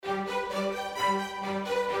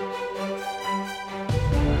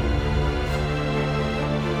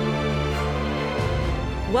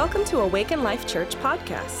Welcome to Awaken Life Church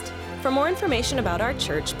podcast. For more information about our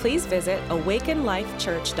church, please visit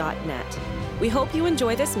awakenlifechurch.net. We hope you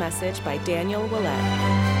enjoy this message by Daniel Willett.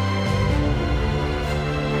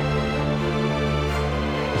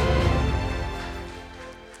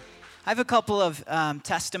 I have a couple of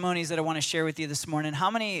testimonies that I want to share with you this morning. How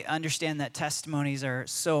many understand that testimonies are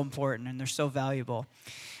so important and they're so valuable?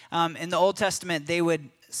 In the Old Testament, they would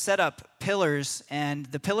set up pillars, and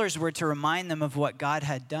the pillars were to remind them of what God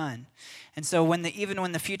had done. And so even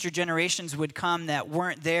when the future generations would come that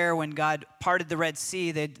weren't there when God parted the Red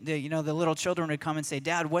Sea, the little children would come and say,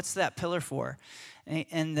 "Dad, what's that pillar for?"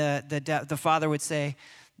 And the father would say,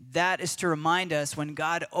 "That is to remind us when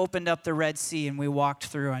God opened up the Red Sea and we walked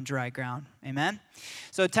through on dry ground." Amen?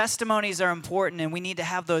 So testimonies are important, and we need to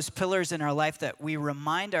have those pillars in our life that we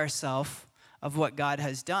remind ourselves of what God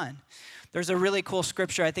has done. There's a really cool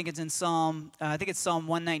scripture, I think it's in Psalm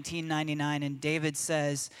 119:99, and David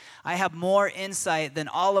says, "I have more insight than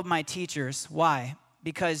all of my teachers." Why?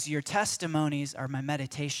 Because your testimonies are my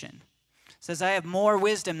meditation. It says, "I have more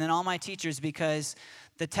wisdom than all my teachers because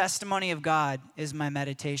the testimony of God is my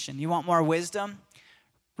meditation." You want more wisdom?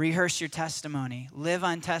 Rehearse your testimony. Live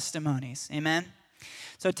on testimonies. Amen?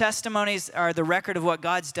 So testimonies are the record of what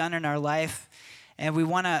God's done in our life, and we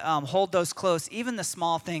want to hold those close, even the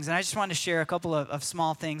small things. And I just wanted to share a couple of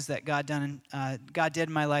small things that God did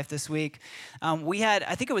in my life this week. We had,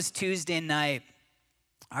 I think it was Tuesday night,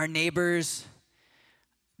 our neighbors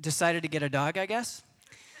decided to get a dog, I guess.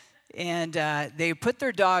 And they put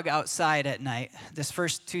their dog outside at night, this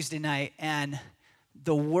first Tuesday night, and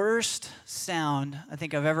the worst sound I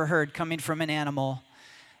think I've ever heard coming from an animal,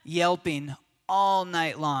 yelping all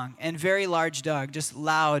night long, and very large dog, just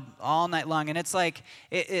loud all night long. And it's like,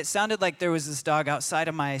 it sounded like there was this dog outside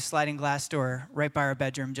of my sliding glass door right by our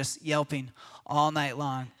bedroom, just yelping all night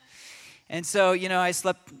long. And so,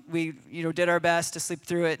 we did our best to sleep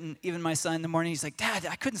through it, and even my son in the morning, he's like, "Dad,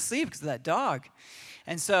 I couldn't sleep because of that dog."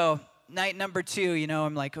 And so night number two,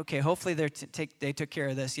 I'm like, okay, hopefully they took care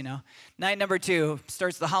of this, Night number two,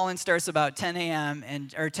 the howling starts about 10 a.m.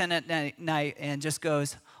 or 10 at night and just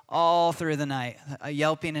goes all through the night,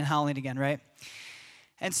 yelping and howling again, right?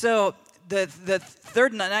 And so the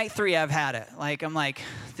third night three, I've had it. I'm going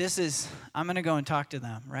to go and talk to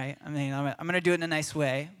them, right? I mean, I'm going to do it in a nice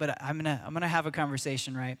way, but I'm going to have a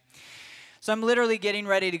conversation, right? So I'm literally getting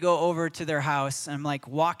ready to go over to their house, and I'm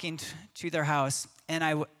walking to their house, and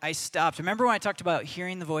I stopped. Remember when I talked about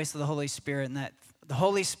hearing the voice of the Holy Spirit, and that the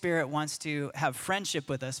Holy Spirit wants to have friendship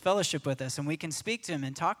with us, fellowship with us, and we can speak to him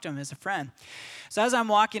and talk to him as a friend. So as I'm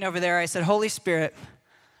walking over there, I said, "Holy Spirit,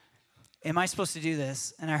 am I supposed to do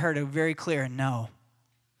this?" And I heard a very clear no.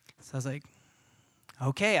 So I was like,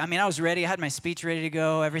 okay. I mean, I was ready. I had my speech ready to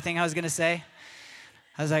go, everything I was going to say.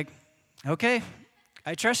 I was like, okay,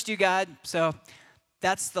 I trust you, God. So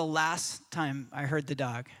that's the last time I heard the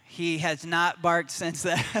dog. He has not barked since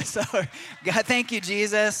then. So God, thank you,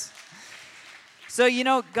 Jesus. So,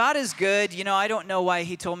 God is good. I don't know why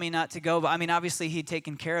he told me not to go, but obviously he'd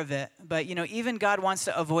taken care of it. But, even God wants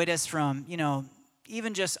to avoid us from,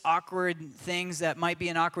 even just awkward things that might be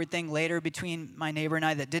an awkward thing later between my neighbor and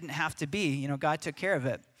I that didn't have to be. God took care of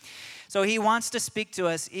it. So he wants to speak to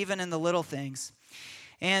us even in the little things.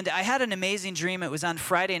 And I had an amazing dream. It was on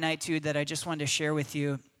Friday night, too, that I just wanted to share with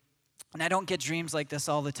you. And I don't get dreams like this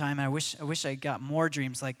all the time. I wish I got more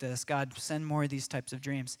dreams like this. God, send more of these types of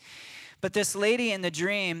dreams. But this lady in the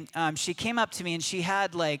dream, she came up to me, and she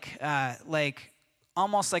had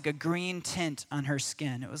almost like a green tint on her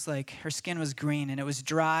skin. It was like her skin was green, and it was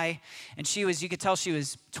dry. And you could tell she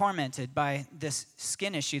was tormented by this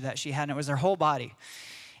skin issue that she had, and it was her whole body.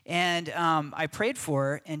 And I prayed for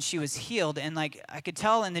her, and she was healed. And I could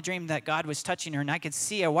tell in the dream that God was touching her, and I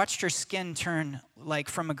watched her skin turn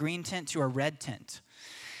from a green tint to a red tint.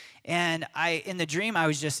 And in the dream, I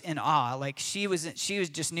was just in awe. She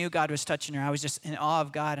just knew God was touching her. I was just in awe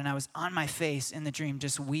of God, and I was on my face in the dream,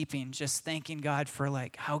 just weeping, just thanking God for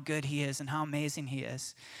how good he is and how amazing he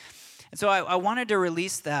is. And so I wanted to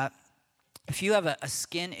release that. If you have a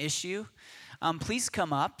skin issue, please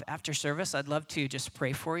come up after service. I'd love to just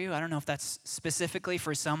pray for you. I don't know if that's specifically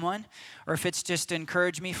for someone or if it's just to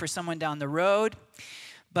encourage me for someone down the road,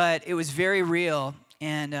 but it was very real.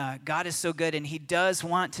 And God is so good, and he does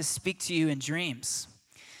want to speak to you in dreams.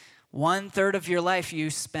 1/3 of your life you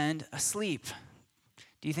spend asleep.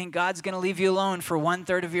 Do you think God's going to leave you alone for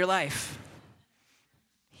 1/3 of your life?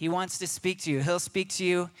 He wants to speak to you. He'll speak to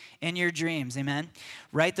you in your dreams, amen?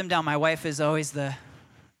 Write them down. My wife is always the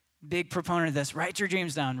Big proponent of this. Write your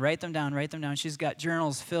dreams down. Write them down. Write them down. She's got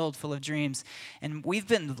journals full of dreams. And we've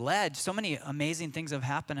been led. So many amazing things have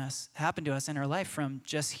happened to us in our life from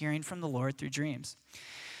just hearing from the Lord through dreams.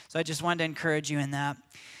 So I just wanted to encourage you in that.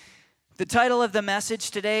 The title of the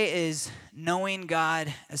message today is Knowing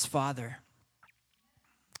God as Father.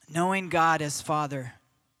 Knowing God as Father.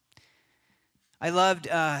 I loved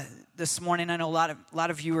this morning. I know a lot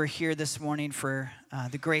of you were here this morning for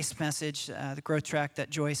the grace message, the growth track that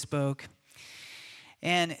Joy spoke.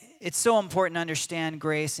 And it's so important to understand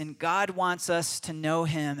grace. And God wants us to know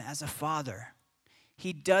him as a father.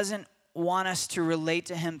 He doesn't want us to relate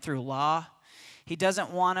to him through law. He doesn't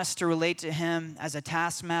want us to relate to him as a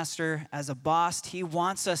taskmaster, as a boss. He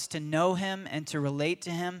wants us to know him and to relate to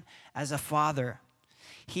him as a father.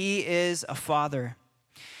 He is a father.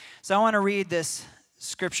 So I want to read this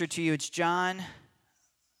scripture to you. It's John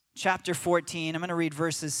chapter 14. I'm going to read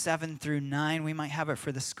verses 7 through 9. We might have it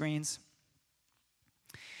for the screens.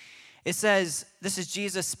 It says, this is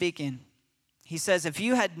Jesus speaking. He says, "If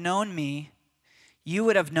you had known me, you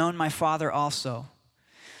would have known my Father also.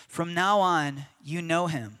 From now on, you know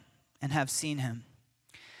him and have seen him."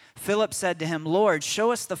 Philip said to him, "Lord,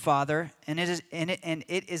 show us the Father, and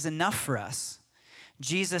it is enough for us."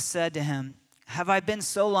 Jesus said to him, "Have I been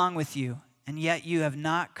so long with you, and yet you have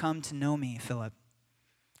not come to know me, Philip?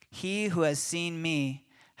 He who has seen me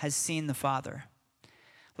has seen the Father."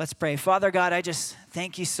 Let's pray. Father God, I just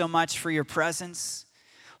thank you so much for your presence.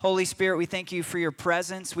 Holy Spirit, we thank you for your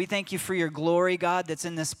presence. We thank you for your glory, God, that's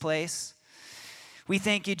in this place. We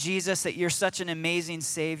thank you, Jesus, that you're such an amazing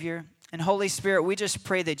Savior. And Holy Spirit, we just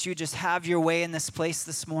pray that you just have your way in this place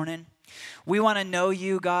this morning. We want to know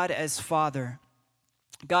you, God, as Father.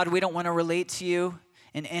 God, we don't want to relate to you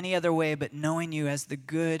in any other way but knowing you as the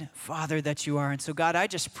good Father that you are. And so, God, I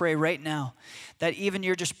just pray right now that even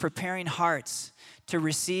you're just preparing hearts to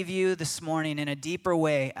receive you this morning in a deeper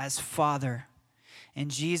way as Father. In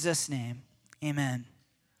Jesus' name, amen.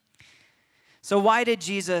 So why did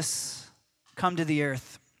Jesus come to the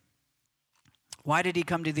earth? Why did he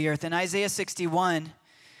come to the earth? In Isaiah 61,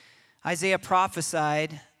 Isaiah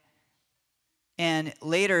prophesied, and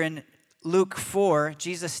later in Luke 4,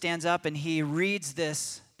 Jesus stands up and he reads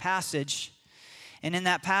this passage. And in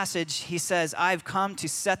that passage, he says, "I've come to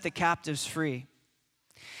set the captives free."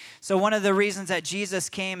 So one of the reasons that Jesus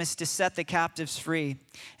came is to set the captives free.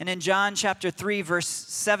 And in John chapter 3, verse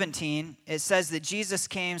 17, it says that Jesus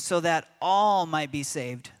came so that all might be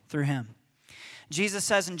saved through him. Jesus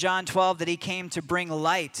says in John 12 that he came to bring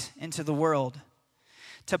light into the world.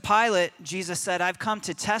 To Pilate, Jesus said, "I've come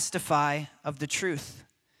to testify of the truth."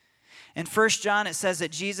 In 1 John, it says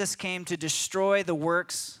that Jesus came to destroy the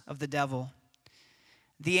works of the devil.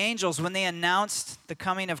 The angels, when they announced the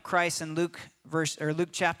coming of Christ in Luke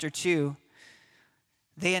chapter 2,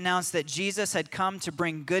 they announced that Jesus had come to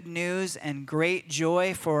bring good news and great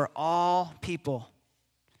joy for all people.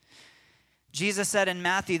 Jesus said in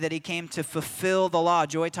Matthew that he came to fulfill the law.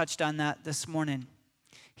 Joy touched on that this morning.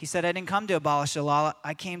 He said, "I didn't come to abolish the law,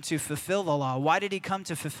 I came to fulfill the law." Why did he come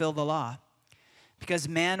to fulfill the law? Because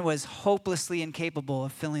man was hopelessly incapable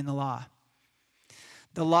of filling the law.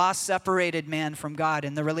 The law separated man from God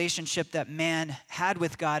and the relationship that man had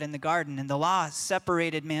with God in the garden. And the law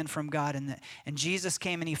separated man from God. And Jesus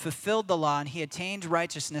came and he fulfilled the law and he attained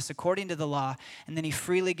righteousness according to the law. And then he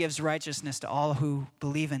freely gives righteousness to all who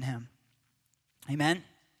believe in him. Amen?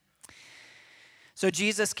 So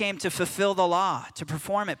Jesus came to fulfill the law, to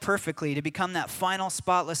perform it perfectly, to become that final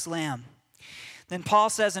spotless lamb. Then Paul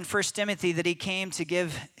says in 1 Timothy that he came to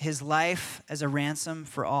give his life as a ransom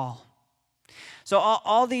for all. So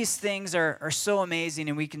all these things are so amazing,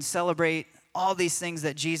 and we can celebrate all these things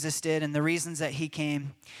that Jesus did and the reasons that he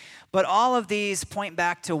came. But all of these point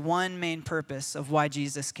back to one main purpose of why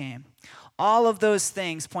Jesus came. All of those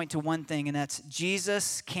things point to one thing, and that's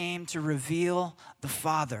Jesus came to reveal the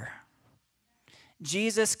Father.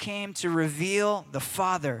 Jesus came to reveal the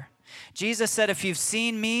Father. Jesus said, "If you've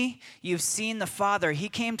seen me, you've seen the Father." He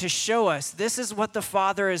came to show us this is what the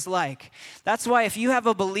Father is like. That's why if you have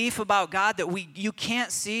a belief about God that you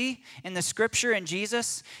can't see in the Scripture and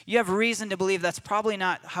Jesus, you have reason to believe that's probably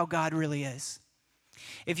not how God really is.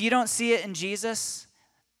 If you don't see it in Jesus,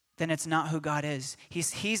 then it's not who God is.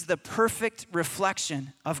 He's the perfect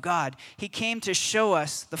reflection of God. He came to show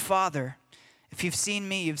us the Father. If you've seen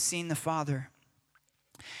me, you've seen the Father.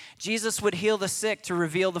 Jesus would heal the sick to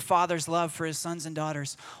reveal the Father's love for his sons and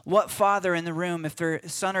daughters. What father in the room, if their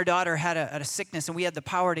son or daughter had a sickness and we had the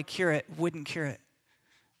power to cure it, wouldn't cure it?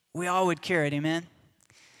 We all would cure it, amen?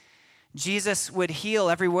 Jesus would heal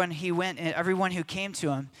everyone who came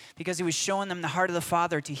to him, because he was showing them the heart of the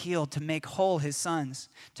Father to heal, to make whole his sons,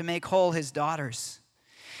 to make whole his daughters.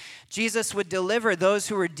 Jesus would deliver those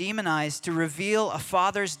who were demonized, to reveal a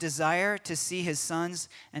father's desire to see his sons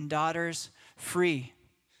and daughters free.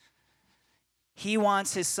 He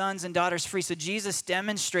wants his sons and daughters free. So Jesus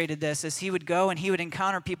demonstrated this as he would go and he would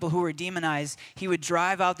encounter people who were demonized. He would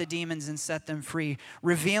drive out the demons and set them free,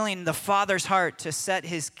 revealing the Father's heart to set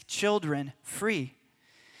his children free.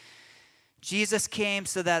 Jesus came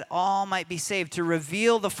so that all might be saved, to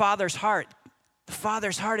reveal the Father's heart. The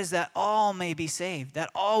Father's heart is that all may be saved, that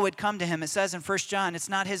all would come to him. It says in 1 John, it's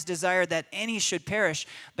not his desire that any should perish,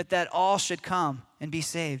 but that all should come and be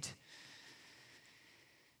saved.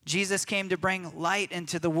 Jesus came to bring light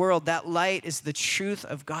into the world. That light is the truth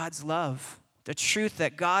of God's love, the truth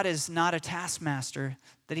that God is not a taskmaster,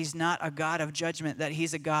 that he's not a God of judgment, that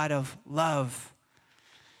he's a God of love.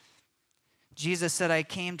 Jesus said, I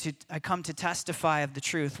come to testify of the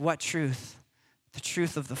truth. What truth? The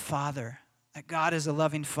truth of the Father, that God is a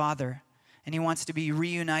loving Father, and he wants to be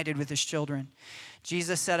reunited with his children.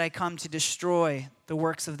 Jesus said, I come to destroy the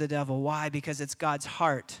works of the devil. Why? Because it's God's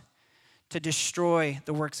heart to destroy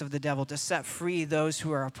the works of the devil, to set free those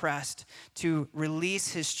who are oppressed, to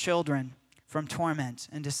release his children from torment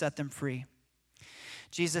and to set them free.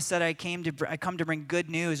 Jesus said, I come to bring good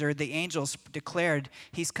news, or the angels declared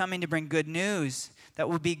he's coming to bring good news that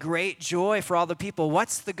will be great joy for all the people.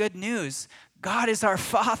 What's the good news? God is our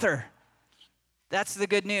Father. That's the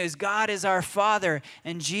good news. God is our Father,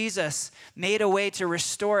 and Jesus made a way to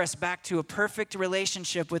restore us back to a perfect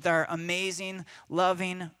relationship with our amazing,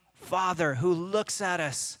 loving Father, who looks at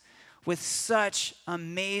us with such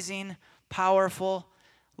amazing, powerful,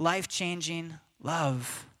 life-changing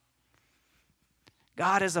love.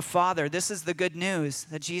 God is a Father. This is the good news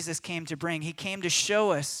that Jesus came to bring. He came to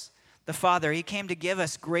show us the Father. He came to give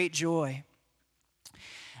us great joy.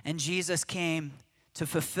 And Jesus came to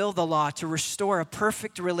fulfill the law, to restore a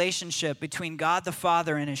perfect relationship between God the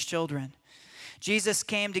Father and his children. Jesus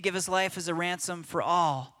came to give his life as a ransom for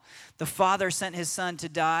all. The Father sent his Son to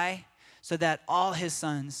die so that all his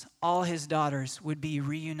sons, all his daughters would be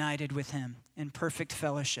reunited with him in perfect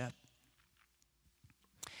fellowship.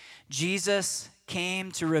 Jesus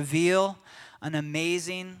came to reveal an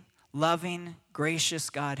amazing, loving, gracious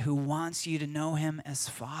God who wants you to know him as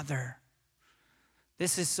Father.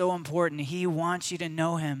 This is so important. He wants you to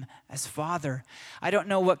know him as Father. I don't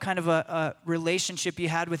know what kind of a relationship you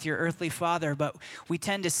had with your earthly father, but we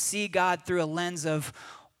tend to see God through a lens of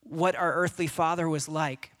what our earthly father was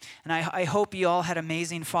like. And I hope you all had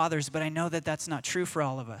amazing fathers, but I know that that's not true for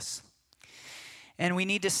all of us. And we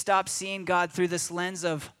need to stop seeing God through this lens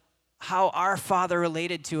of how our Father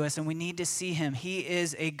related to us, and we need to see him. He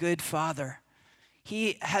is a good Father.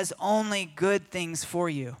 He has only good things for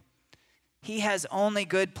you. He has only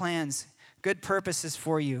good plans, good purposes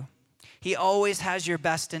for you. He always has your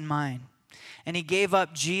best in mind. And he gave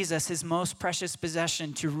up Jesus, his most precious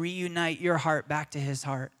possession, to reunite your heart back to his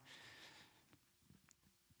heart.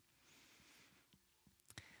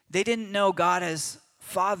 They didn't know God as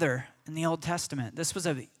Father in the Old Testament. This was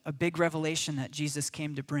a big revelation that Jesus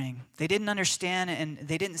came to bring. They didn't understand and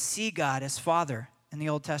they didn't see God as Father in the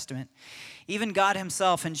Old Testament. Even God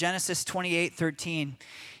himself in Genesis 28:13,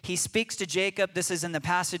 he speaks to Jacob. This is in the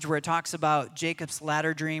passage where it talks about Jacob's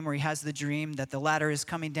ladder dream, where he has the dream that the ladder is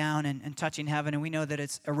coming down and touching heaven. And we know that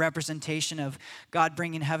it's a representation of God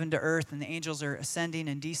bringing heaven to earth, and the angels are ascending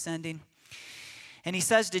and descending. And he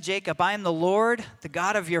says to Jacob, I am the Lord, the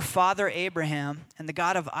God of your father Abraham, and the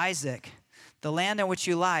God of Isaac. The land in which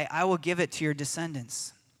you lie, I will give it to your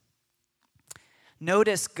descendants.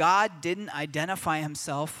 Notice God didn't identify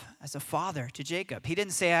himself as a father to Jacob. He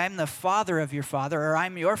didn't say, I'm the father of your father, or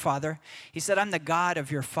I'm your father. He said, I'm the God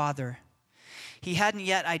of your father. He hadn't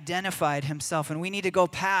yet identified himself, and we need to go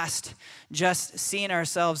past just seeing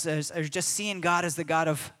ourselves as, or just seeing God as the God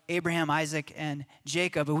of Abraham, Isaac, and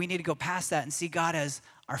Jacob, but we need to go past that and see God as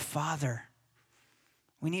our Father.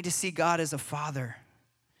 We need to see God as a Father.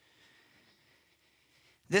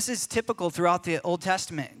 This is typical throughout the Old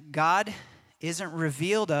Testament. God isn't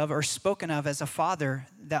revealed of or spoken of as a father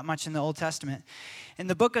that much in the Old Testament. In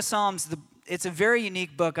the book of Psalms, it's a very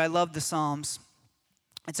unique book. I love the Psalms.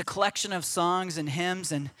 It's a collection of songs and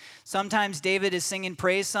hymns, and sometimes David is singing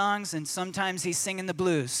praise songs, and sometimes he's singing the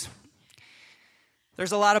blues.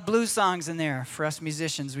 There's a lot of blues songs in there. For us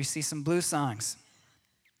musicians, we see some blues songs.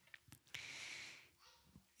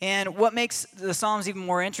 And what makes the Psalms even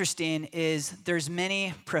more interesting is there's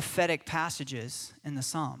many prophetic passages in the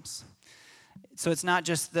Psalms. So it's not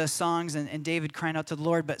just the songs and David crying out to the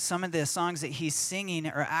Lord, but some of the songs that he's singing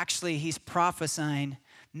are actually, he's prophesying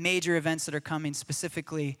major events that are coming,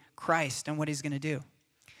 specifically Christ and what he's going to do.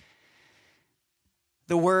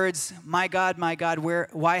 The words, my God,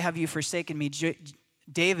 why have you forsaken me?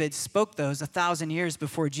 David spoke those 1,000 years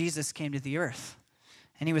before Jesus came to the earth.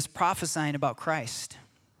 And he was prophesying about Christ.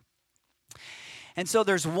 And so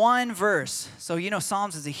there's one verse. So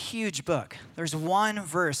Psalms is a huge book. There's one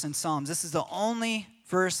verse in Psalms. This is the only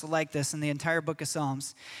verse like this in the entire book of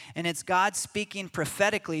Psalms. And it's God speaking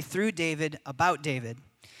prophetically through David about David.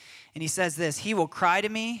 And he says this, he will cry to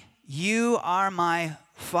me, you are my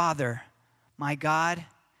Father, my God,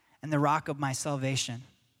 and the rock of my salvation.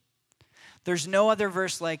 There's no other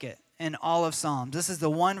verse like it in all of Psalms. This is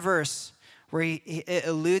the one verse where it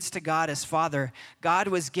alludes to God as Father. God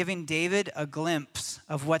was giving David a glimpse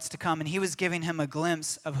of what's to come, and he was giving him a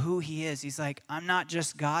glimpse of who he is. He's like, I'm not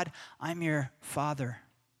just God, I'm your Father.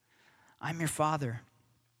 I'm your Father.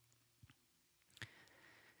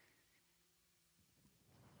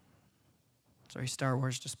 Sorry, Star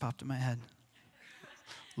Wars just popped in my head.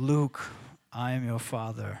 Luke, I am your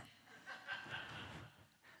Father.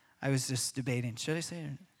 I was just debating, should I say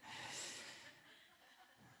it?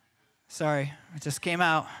 Sorry, it just came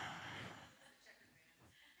out.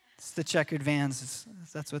 It's the checkered vans.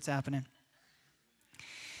 That's what's happening.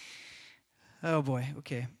 Oh boy,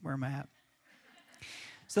 okay, where am I at?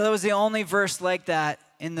 So that was the only verse like that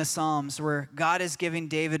in the Psalms where God is giving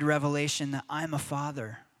David revelation that I'm a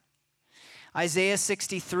father. Isaiah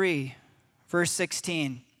 63, verse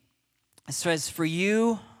 16, it says, for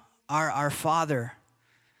you are our Father.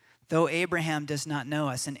 Though Abraham does not know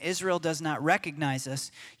us and Israel does not recognize us,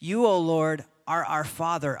 you, O Lord, are our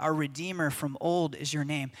Father, our Redeemer from old is your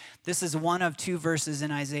name. This is one of two verses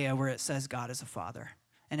in Isaiah where it says God is a Father.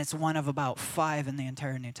 And it's one of about 5 in the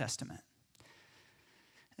entire New Testament.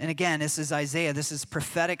 And again, this is Isaiah. This is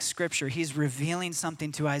prophetic scripture. He's revealing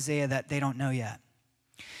something to Isaiah that they don't know yet.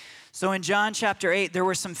 So in John chapter 8, there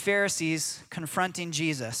were some Pharisees confronting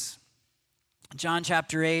Jesus. John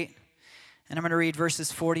chapter 8. And I'm going to read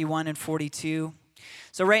verses 41 and 42.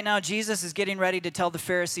 So right now, Jesus is getting ready to tell the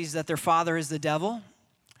Pharisees that their father is the devil,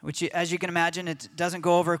 which, as you can imagine, it doesn't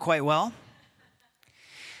go over quite well.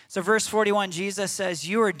 So verse 41, Jesus says,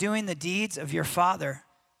 you are doing the deeds of your father.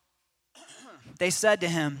 They said to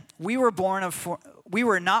him, we were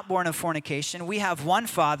not born of fornication. We have one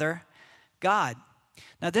Father, God.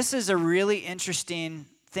 Now, this is a really interesting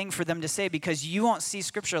thing for them to say because you won't see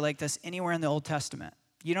scripture like this anywhere in the Old Testament.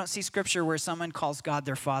 You don't see scripture where someone calls God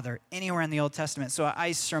their Father anywhere in the Old Testament. So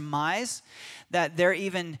I surmise that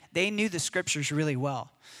they knew the scriptures really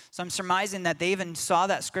well. So I'm surmising that they even saw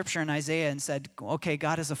that scripture in Isaiah and said, okay,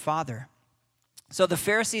 God is a Father. So the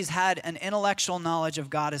Pharisees had an intellectual knowledge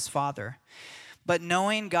of God as Father. But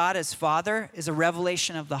knowing God as Father is a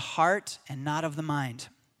revelation of the heart and not of the mind.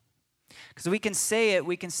 Because we can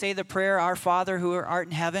say the prayer, our Father who art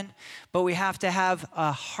in heaven, but we have to have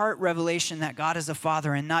a heart revelation that God is a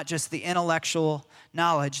Father and not just the intellectual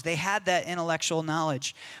knowledge. They had that intellectual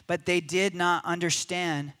knowledge, but they did not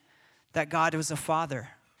understand that God was a Father.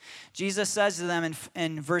 Jesus says to them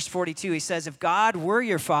in verse 42, he says, if God were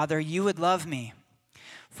your Father, you would love me.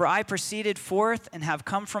 For I proceeded forth and have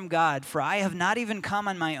come from God, for I have not even come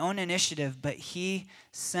on my own initiative, but he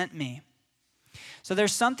sent me. So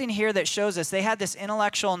there's something here that shows us they had this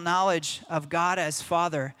intellectual knowledge of God as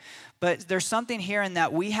Father, but there's something here in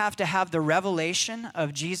that we have to have the revelation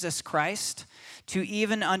of Jesus Christ to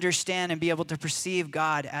even understand and be able to perceive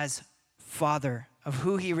God as Father, of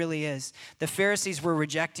who he really is. The Pharisees were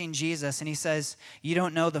rejecting Jesus, and he says, you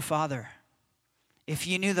don't know the Father. If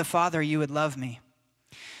you knew the Father, you would love me.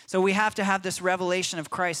 So we have to have this revelation of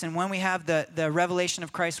Christ. And when we have the revelation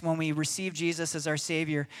of Christ, when we receive Jesus as our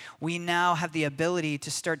Savior, we now have the ability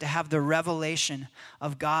to start to have the revelation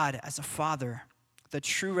of God as a Father, the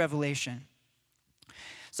true revelation.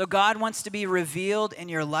 So God wants to be revealed in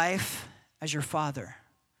your life as your Father.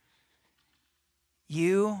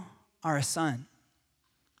 You are a son.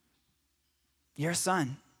 You're a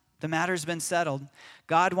son. The matter's been settled.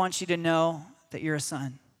 God wants you to know that you're a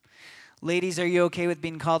son. Ladies, are you okay with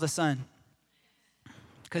being called a son?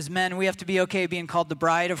 Because men, we have to be okay being called the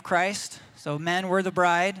bride of Christ. So men, we're the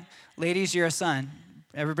bride. Ladies, you're a son.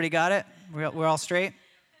 Everybody got it? We're all straight?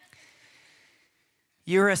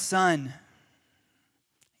 You're a son.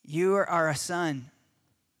 You are a son.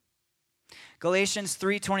 Galatians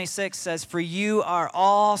 3:26 says, for you are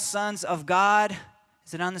all sons of God.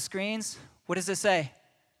 Is it on the screens? What does it say?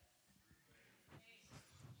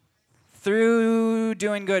 Through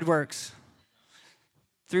doing good works,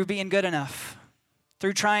 through being good enough,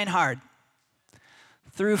 through trying hard.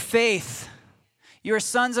 through faith. You are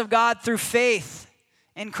sons of God through faith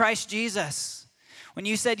in Christ Jesus. When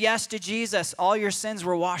you said yes to Jesus, all your sins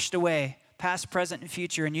were washed away, past, present, and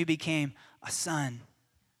future, and you became a son.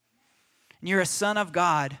 And you're a son of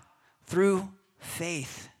God through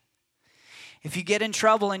faith. If you get in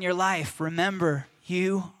trouble in your life, remember,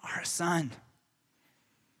 you are a son.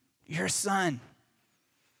 You're a son.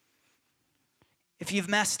 If you've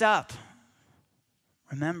messed up,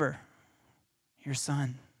 remember, you're a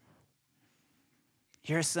son.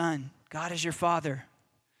 You're a son. God is your father.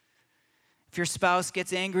 If your spouse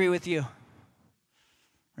gets angry with you,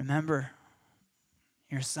 remember,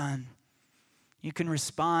 you're a son. You can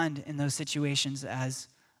respond in those situations as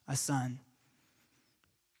a son.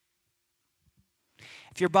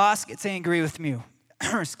 If your boss gets angry with you,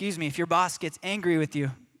 if your boss gets angry with you,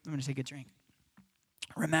 I'm going to take a drink.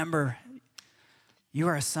 Remember, you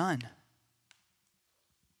are a son.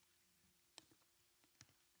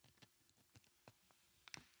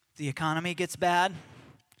 The economy gets bad,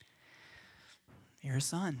 you're a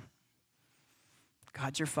son.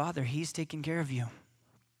 God's your father. He's taking care of you.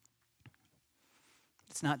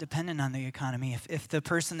 It's not dependent on the economy. If the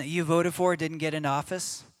person that you voted for didn't get into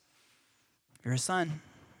office, you're a son.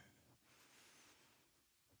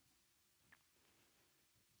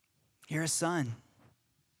 You're a son.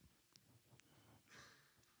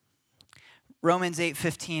 Romans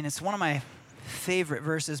 8:15, it's one of my favorite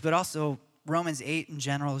verses, but also Romans 8 in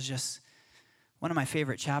general is just one of my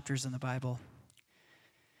favorite chapters in the Bible.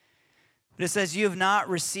 But it says, you have not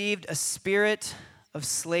received a spirit of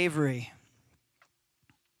slavery.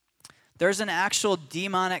 There's an actual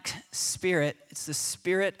demonic spirit. It's the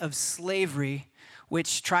spirit of slavery,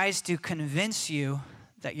 which tries to convince you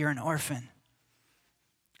that you're an orphan.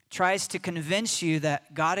 Tries to convince you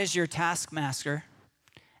that God is your taskmaster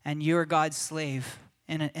and you're God's slave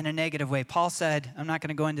in a negative way. Paul said, I'm not going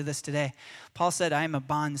to go into this today. Paul said, I am a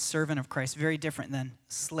bond servant of Christ. Very different than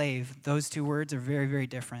slave. Those two words are very, very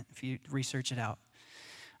different if you research it out.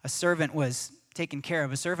 A servant was taken care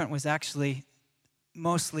of. A servant was actually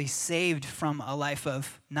mostly saved from a life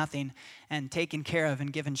of nothing and taken care of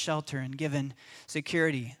and given shelter and given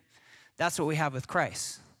security. That's what we have with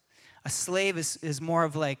Christ. A slave is more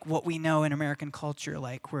of like what we know in American culture,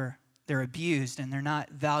 like where they're abused and they're not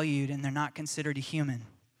valued and they're not considered a human.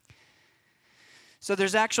 So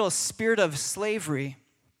there's actual spirit of slavery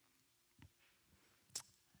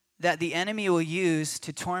that the enemy will use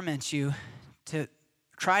to torment you, to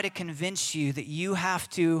try to convince you that you have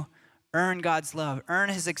to earn God's love, earn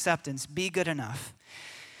his acceptance, be good enough.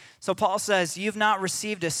 So Paul says, you've not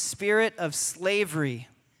received a spirit of slavery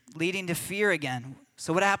leading to fear again.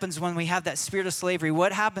 So what happens when we have that spirit of slavery?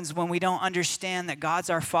 What happens when we don't understand that God's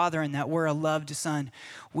our Father and that we're a loved son?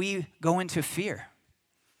 We go into fear.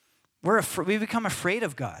 We become afraid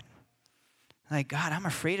of God. Like, God, I'm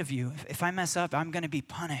afraid of you. If I mess up, I'm going to be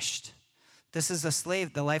punished. This is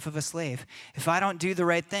the life of a slave. If I don't do the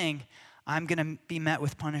right thing, I'm going to be met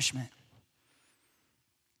with punishment.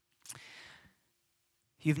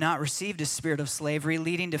 You've not received a spirit of slavery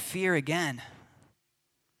leading to fear again.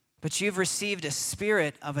 But you've received a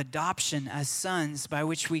spirit of adoption as sons by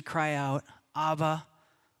which we cry out, Abba,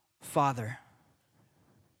 Father.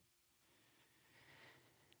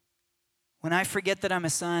 When I forget that I'm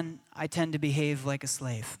a son, I tend to behave like a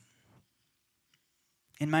slave.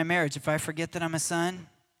 In my marriage, if I forget that I'm a son,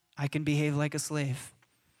 I can behave like a slave.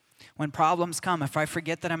 When problems come, if I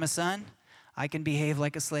forget that I'm a son, I can behave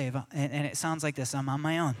like a slave. And it sounds like this, I'm on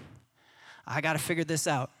my own. I got to figure this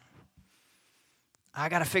out. I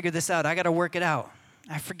got to work it out.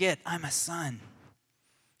 I forget I'm a son.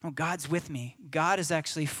 Oh, God's with me. God is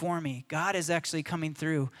actually for me. God is actually coming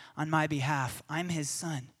through on my behalf. I'm his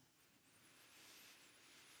son.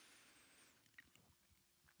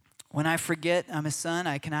 When I forget I'm a son,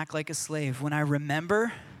 I can act like a slave. When I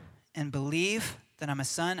remember and believe that I'm a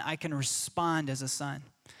son, I can respond as a son.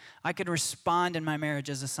 I can respond in my marriage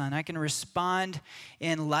as a son. I can respond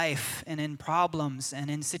in life and in problems and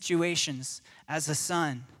in situations as a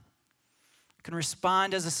son. I can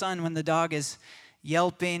respond as a son when the dog is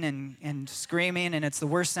yelping and screaming and it's the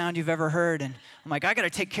worst sound you've ever heard. And I'm like, I got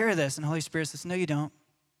to take care of this. And the Holy Spirit says, no, you don't.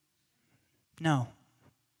 No,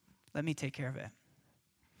 let me take care of it.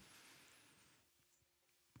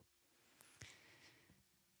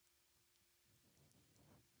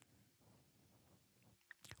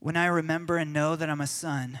 When I remember and know that I'm a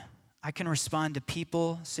son, I can respond to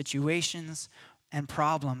people, situations, and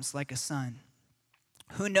problems like a son.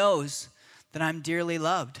 Who knows that I'm dearly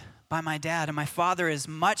loved by my dad, and my father is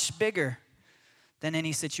much bigger than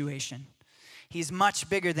any situation. He's much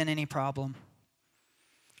bigger than any problem.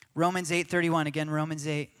 Romans 8:31, again, Romans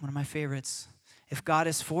 8, one of my favorites. If God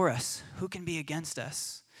is for us, who can be against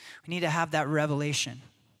us? We need to have that revelation.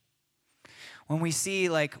 When we see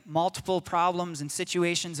like multiple problems and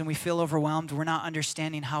situations and we feel overwhelmed, we're not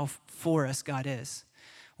understanding how for us God is.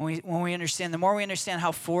 When we understand, the more we understand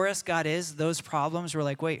how for us God is, those problems, we're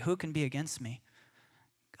like, wait, who can be against me?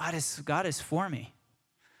 God is for me.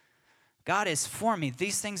 God is for me.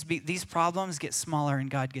 These problems get smaller and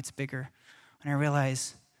God gets bigger. And I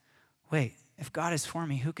realize, wait, if God is for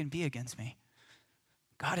me, who can be against me?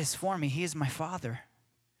 God is for me. He is my Father.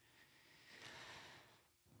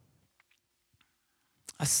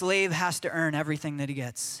 A slave has to earn everything that he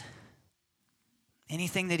gets.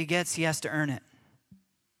 Anything that he gets, he has to earn it.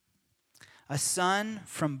 A son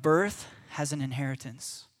from birth has an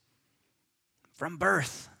inheritance. From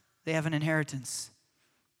birth, they have an inheritance.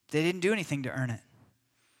 They didn't do anything to earn it.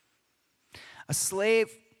 A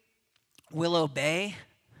slave will obey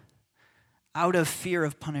out of fear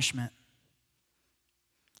of punishment.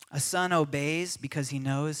 A son obeys because he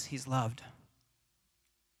knows he's loved.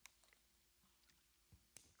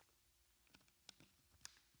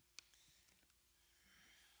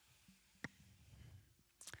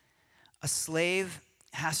 A slave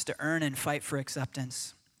has to earn and fight for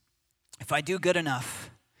acceptance. If I do good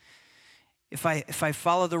enough, if I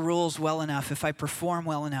follow the rules well enough, if I perform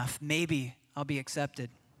well enough, maybe I'll be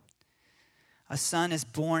accepted. A son is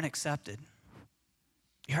born accepted.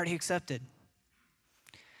 You're already accepted.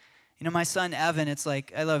 You know, my son Evan,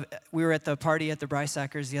 we were at the party at the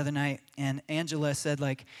Brysackers the other night, and Angela said,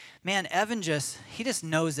 like, man, Evan he just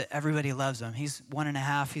knows that everybody loves him. He's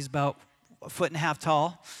 1.5, he's about 1.5 feet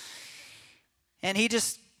tall. And he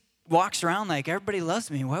just walks around like, everybody loves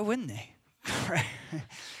me. Why wouldn't they? Right?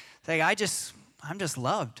 It's like, I'm just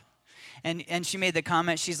loved. And she made the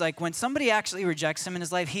comment, she's like, when somebody actually rejects him in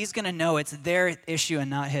his life, he's going to know it's their issue and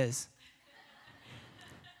not his.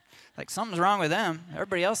 Like, something's wrong with them.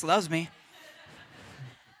 Everybody else loves me.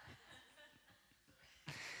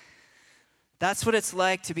 That's what it's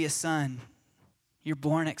like to be a son. You're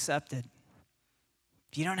born accepted.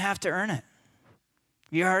 You don't have to earn it.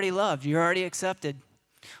 You're already loved. You're already accepted.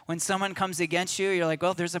 When someone comes against you, you're like,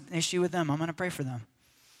 well, there's an issue with them. I'm going to pray for them.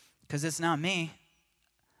 Because it's not me.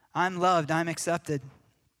 I'm loved. I'm accepted.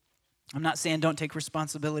 I'm not saying don't take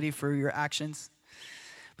responsibility for your actions.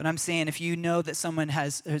 But I'm saying if you know that someone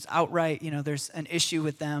has outright, there's an issue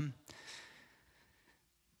with them.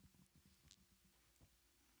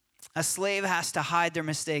 A slave has to hide their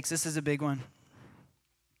mistakes. This is a big one.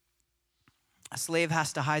 A slave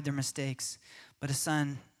has to hide their mistakes. But a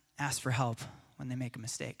son asks for help when they make a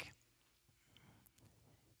mistake.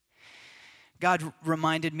 God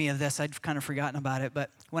reminded me of this. I'd kind of forgotten about it. But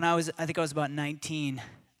when I think I was about 19,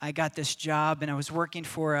 I got this job, and I was working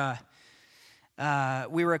for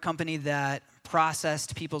we were a company that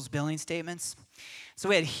processed people's billing statements. So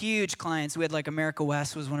we had huge clients. We had like America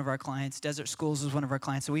West was one of our clients. Desert Schools was one of our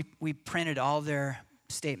clients. So we printed all their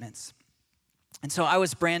statements. And so I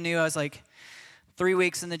was brand new. I was like 3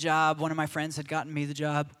 weeks in the job. One of my friends had gotten me the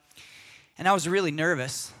job. And I was really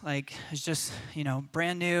nervous. Like, it was just,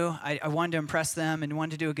 brand new. I wanted to impress them and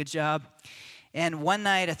wanted to do a good job. And one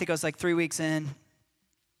night, I think I was like 3 weeks in,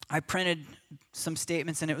 I printed some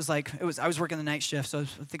statements, and I was working the night shift, so I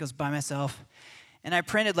think I was by myself. And I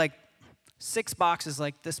printed like 6 boxes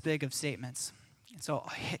like this big of statements. And so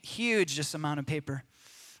a huge just amount of paper.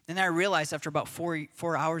 And then I realized after about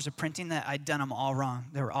 4 hours of printing that I'd done them all wrong.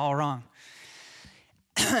 They were all wrong.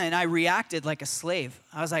 And I reacted like a slave.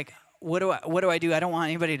 I was like, what do I do? I don't want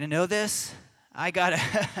anybody to know this. I gotta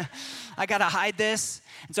hide this.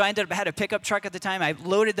 And so I had a pickup truck at the time. I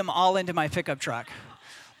loaded them all into my pickup truck.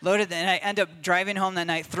 And I ended up driving home that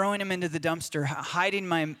night, throwing them into the dumpster, hiding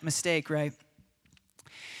my mistake, right?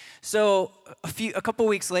 So a couple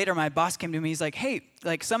weeks later, my boss came to me. He's like, hey,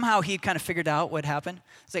 like somehow he kind of figured out what happened.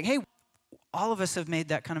 He's like, hey, all of us have made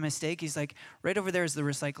that kind of mistake. He's like, right over there is the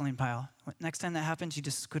recycling pile. Next time that happens, you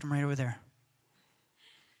just scoot them right over there.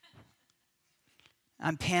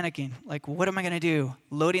 I'm panicking. Like, what am I going to do?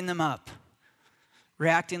 Loading them up.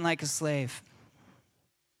 Reacting like a slave.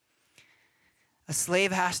 A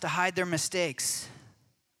slave has to hide their mistakes,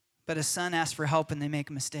 but a son asks for help when they make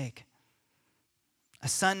a mistake. A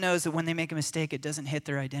son knows that when they make a mistake, it doesn't hit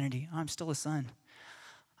their identity. Oh, I'm still a son.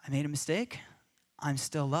 I made a mistake. I'm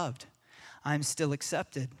still loved. I'm still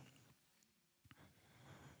accepted.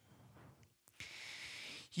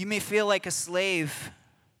 You may feel like a slave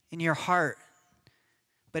in your heart,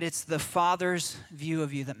 but it's the Father's view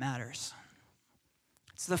of you that matters.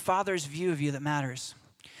 It's the Father's view of you that matters.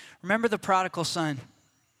 Remember the prodigal son.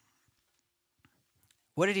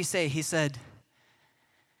 What did he say? He said,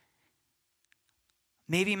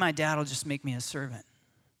 maybe my dad will just make me a servant.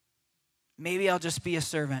 Maybe I'll just be a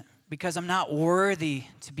servant because I'm not worthy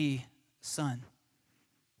to be son.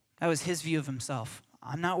 That was his view of himself.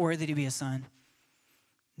 I'm not worthy to be a son.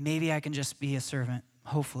 Maybe I can just be a servant.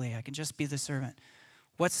 Hopefully, I can just be the servant.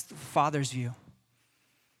 What's the father's view?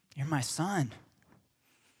 You're my son.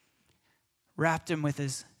 Wrapped him with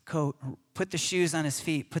his coat, put the shoes on his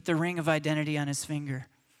feet, put the ring of identity on his finger.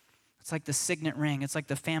 It's like the signet ring. It's like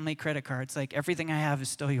the family credit card. It's like everything I have is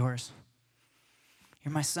still yours.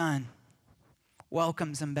 You're my son.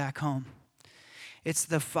 Welcomes him back home. It's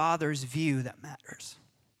the father's view that matters.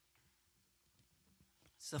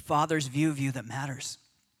 It's the father's view of you that matters.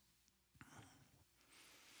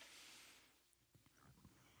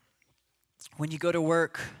 When you go to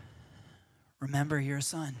work, remember you're a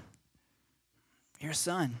son. You're a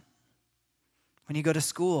son. When you go to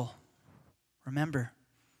school, remember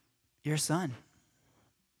you're a son.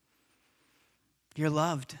 You're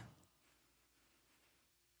loved.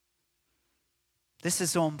 This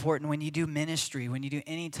is so important when you do ministry, when you do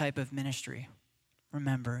any type of ministry.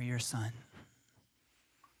 Remember you're a son.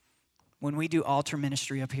 When we do altar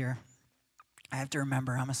ministry up here, I have to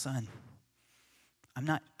remember I'm a son.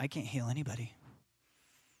 I can't heal anybody.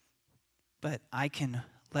 But I can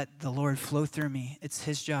let the Lord flow through me. It's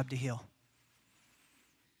his job to heal.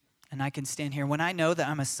 And I can stand here. When I know that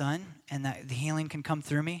I'm a son and that the healing can come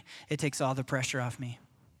through me, it takes all the pressure off me.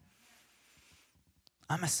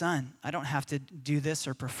 I'm a son. I don't have to do this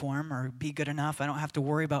or perform or be good enough. I don't have to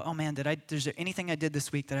worry about, oh man, is there anything I did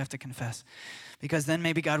this week that I have to confess? Because then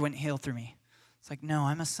maybe God wouldn't heal through me. It's like, no,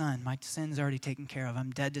 I'm a son. My sin's already taken care of. I'm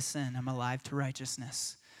dead to sin. I'm alive to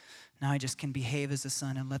righteousness. Now I just can behave as a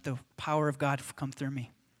son and let the power of God come through me.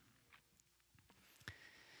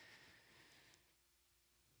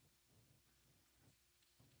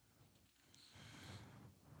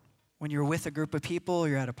 When you're with a group of people,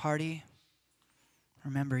 you're at a party,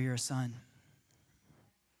 remember you're a son.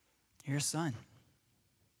 You're a son.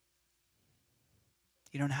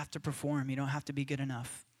 You don't have to perform. You don't have to be good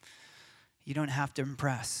enough. You don't have to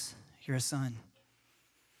impress. You're a son.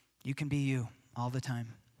 You can be you all the time.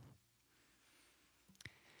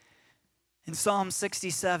 In Psalm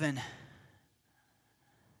 67,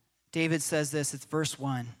 David says this, it's verse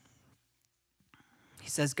 1. He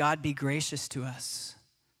says, God be gracious to us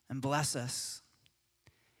and bless us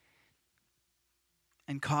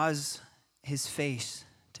and cause his face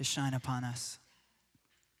to shine upon us.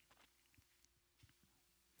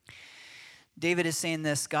 David is saying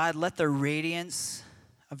this, God, let the radiance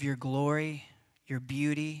of your glory, your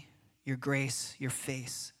beauty, your grace, your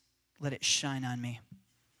face, let it shine on me.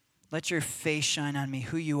 Let your face shine on me,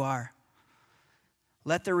 who you are.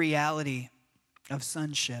 Let the reality of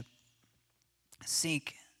sonship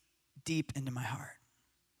sink deep into my heart.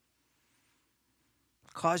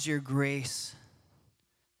 Cause your grace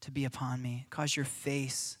to be upon me. Cause your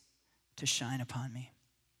face to shine upon me.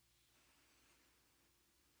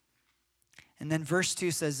 And then verse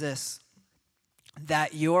 2 says this,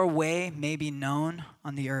 that your way may be known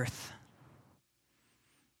on the earth,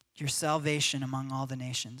 your salvation among all the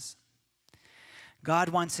nations. God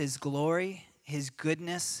wants his glory, his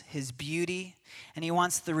goodness, his beauty, and he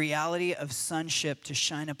wants the reality of sonship to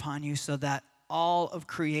shine upon you so that all of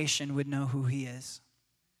creation would know who he is.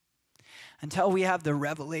 Until we have the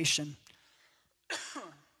revelation,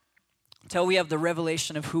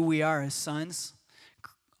 of who we are as sons,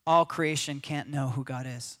 all creation can't know who God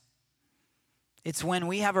is. It's when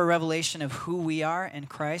we have a revelation of who we are in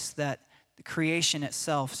Christ that the creation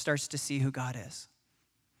itself starts to see who God is.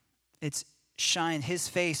 His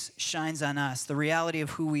face shines on us. The reality of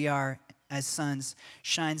who we are as sons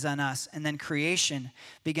shines on us. And then creation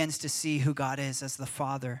begins to see who God is as the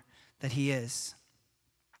Father that he is.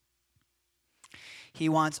 He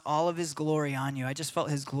wants all of his glory on you. I just felt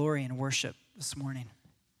his glory in worship this morning.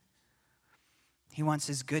 He wants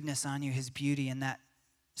his goodness on you, his beauty, and that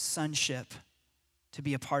sonship to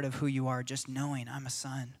be a part of who you are, just knowing I'm a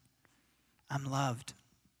son. I'm loved.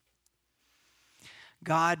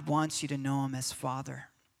 God wants you to know him as Father.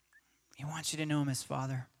 He wants you to know him as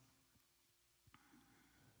Father.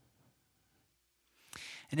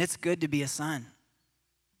 And it's good to be a son.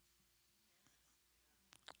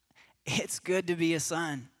 It's good to be a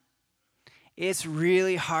son. It's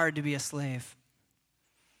really hard to be a slave.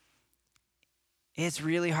 It's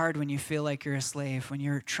really hard when you feel like you're a slave, when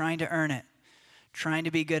you're trying to earn it, trying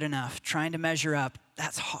to be good enough, trying to measure up.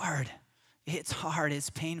 That's hard. It's hard. It's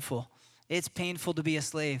painful. It's painful to be a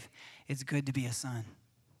slave. It's good to be a son.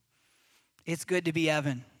 It's good to be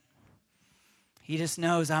Evan. He just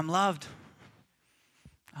knows I'm loved.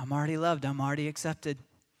 I'm already loved. I'm already accepted.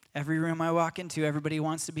 Every room I walk into, everybody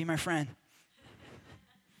wants to be my friend.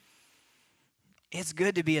 It's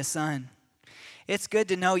good to be a son. It's good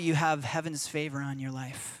to know you have heaven's favor on your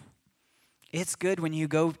life. It's good when you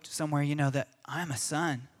go somewhere, you know that I'm a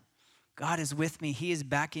son. God is with me. He is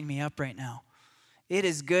backing me up right now. It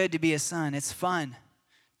is good to be a son. It's fun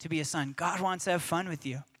to be a son. God wants to have fun with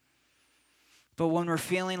you. But when we're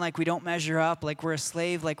feeling like we don't measure up, like we're a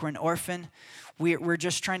slave, like we're an orphan, we're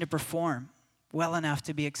just trying to perform well enough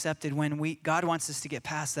to be accepted when God wants us to get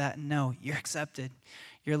past that and know you're accepted,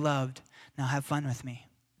 you're loved. Now have fun with me.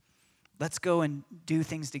 Let's go and do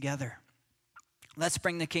things together. Let's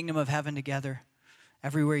bring the kingdom of heaven together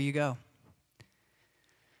everywhere you go.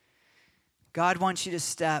 God wants you to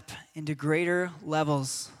step into greater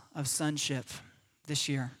levels of sonship this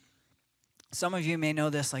year. Some of you may know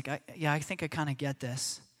this, like, I think I kind of get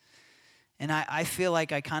this. And I feel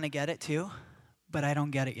like I kind of get it too, but I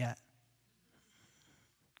don't get it yet.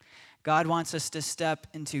 God wants us to step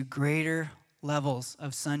into greater levels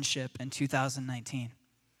of sonship in 2019.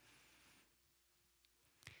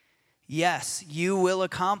 Yes, you will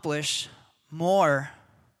accomplish more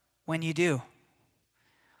when you do.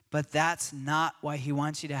 But that's not why he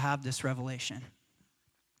wants you to have this revelation.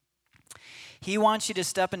 He wants you to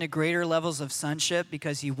step into greater levels of sonship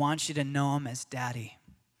because he wants you to know him as daddy.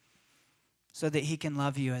 So that he can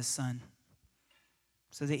love you as son.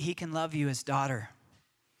 So that he can love you as daughter.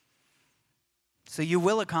 So you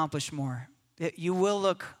will accomplish more. You will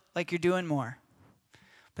look like you're doing more.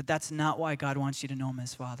 But that's not why God wants you to know him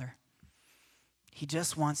as father. He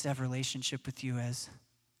just wants to have a relationship with you as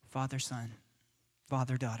father-son,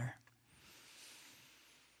 father-daughter.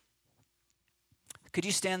 Could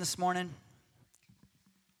you stand this morning?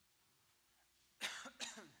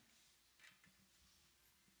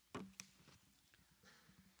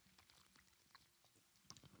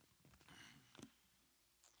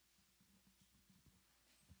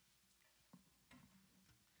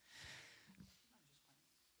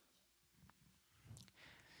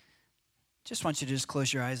 Just want you to just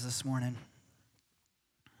close your eyes this morning.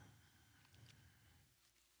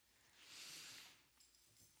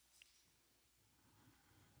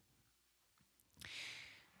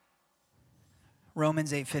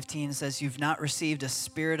 Romans 8:15 says, you've not received a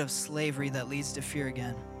spirit of slavery that leads to fear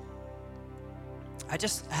again. I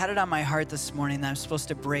just had it on my heart this morning that I'm supposed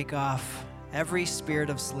to break off every spirit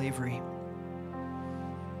of slavery.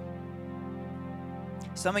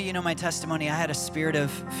 Some of you know my testimony. I had a spirit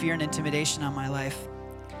of fear and intimidation on my life,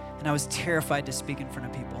 and I was terrified to speak in front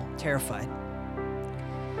of people, terrified.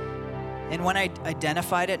 And when I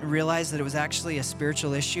identified it and realized that it was actually a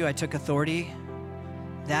spiritual issue, I took authority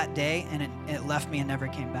that day, and it left me and never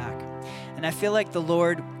came back. And I feel like the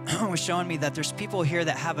Lord was showing me that there's people here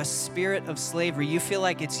that have a spirit of slavery. You feel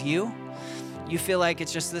like it's you. You feel like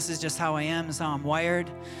it's just, this is just how I am, this is how I'm wired.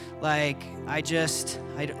 Like, I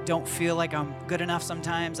don't feel like I'm good enough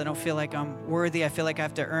sometimes. I don't feel like I'm worthy. I feel like I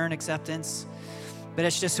have to earn acceptance. But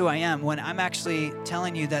it's just who I am. When I'm actually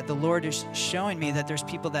telling you that the Lord is showing me that there's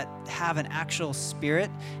people that have an actual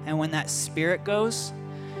spirit, and when that spirit goes,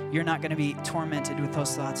 you're not going to be tormented with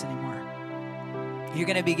those thoughts anymore. You're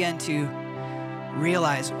going to begin to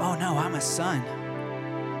realize, oh no, I'm a son.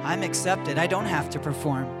 I'm accepted. I don't have to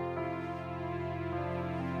perform.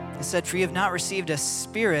 It said, for you have not received a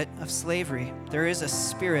spirit of slavery. There is a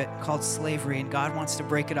spirit called slavery, and God wants to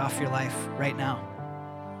break it off your life right now.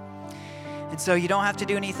 And so you don't have to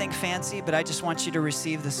do anything fancy, but I just want you to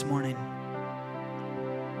receive this morning.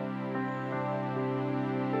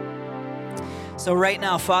 So right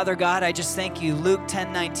now, Father God, I just thank you. Luke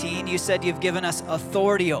 10:19, you said you've given us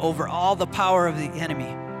authority over all the power of the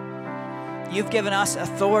enemy. You've given us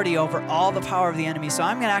authority over all the power of the enemy. So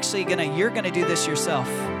you're going to do this yourself.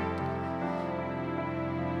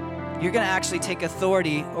 You're going to actually take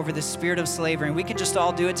authority over the spirit of slavery, and we can just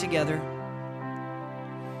all do it together.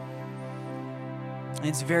 And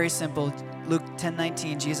it's very simple. Luke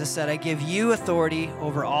 10:19, Jesus said, I give you authority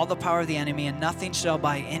over all the power of the enemy, and nothing shall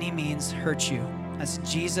by any means hurt you. That's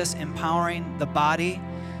Jesus empowering the body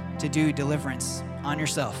to do deliverance on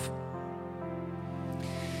yourself.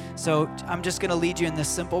 So I'm just going to lead you in this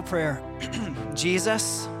simple prayer.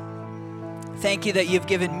 Jesus, thank you that you've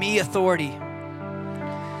given me authority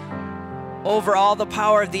over all the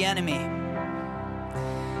power of the enemy.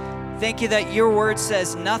 Thank you that your word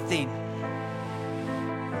says nothing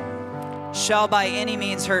shall by any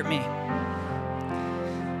means hurt me.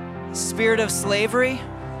 Spirit of slavery,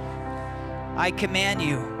 I command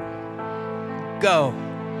you, go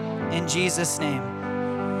in Jesus' name.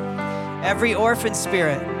 Every orphan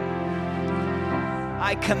spirit,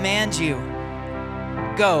 I command you,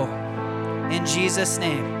 go in Jesus'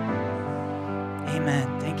 name.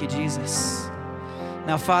 Amen. Thank you, Jesus.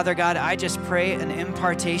 Now, Father God, I just pray an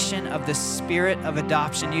impartation of the spirit of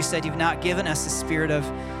adoption. You said you've not given us a spirit of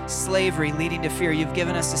slavery leading to fear. You've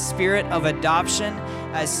given us a spirit of adoption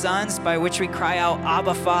as sons by which we cry out,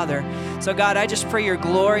 Abba, Father. So God, I just pray your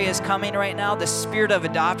glory is coming right now. The spirit of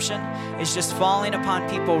adoption is just falling upon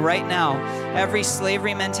people right now. Every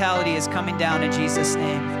slavery mentality is coming down in Jesus'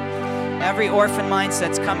 name. Every orphan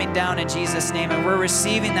mindset's coming down in Jesus' name. And we're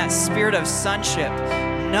receiving that spirit of sonship,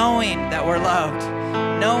 knowing that we're loved,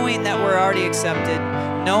 knowing that we're already accepted,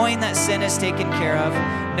 knowing that sin is taken care of,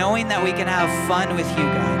 knowing that we can have fun with you,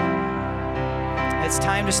 God. It's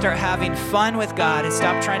time to start having fun with God and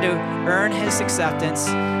stop trying to earn his acceptance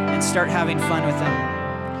and start having fun with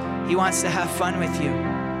him. He wants to have fun with you.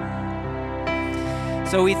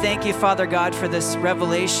 So we thank you, Father God, for this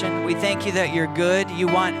revelation. We thank you that you're good. You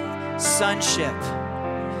want sonship.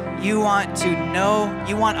 You want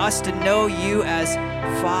us to know you as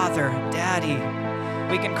Father, Daddy.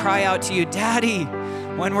 We can cry out to you, Daddy.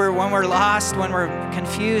 When we're lost, when we're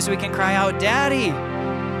confused, we can cry out, Daddy.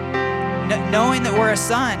 Knowing that we're a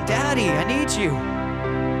son, Daddy, I need you.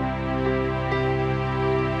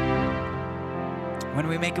 When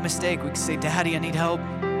we make a mistake, we can say, Daddy, I need help.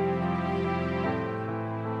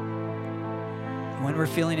 When we're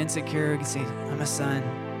feeling insecure, we can say, I'm a son.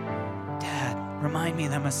 Dad, remind me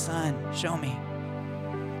that I'm a son. Show me.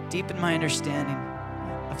 Deepen my understanding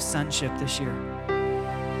of sonship this year.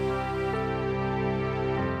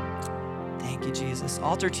 Thank you, Jesus.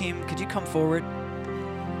 Altar team, could you come forward?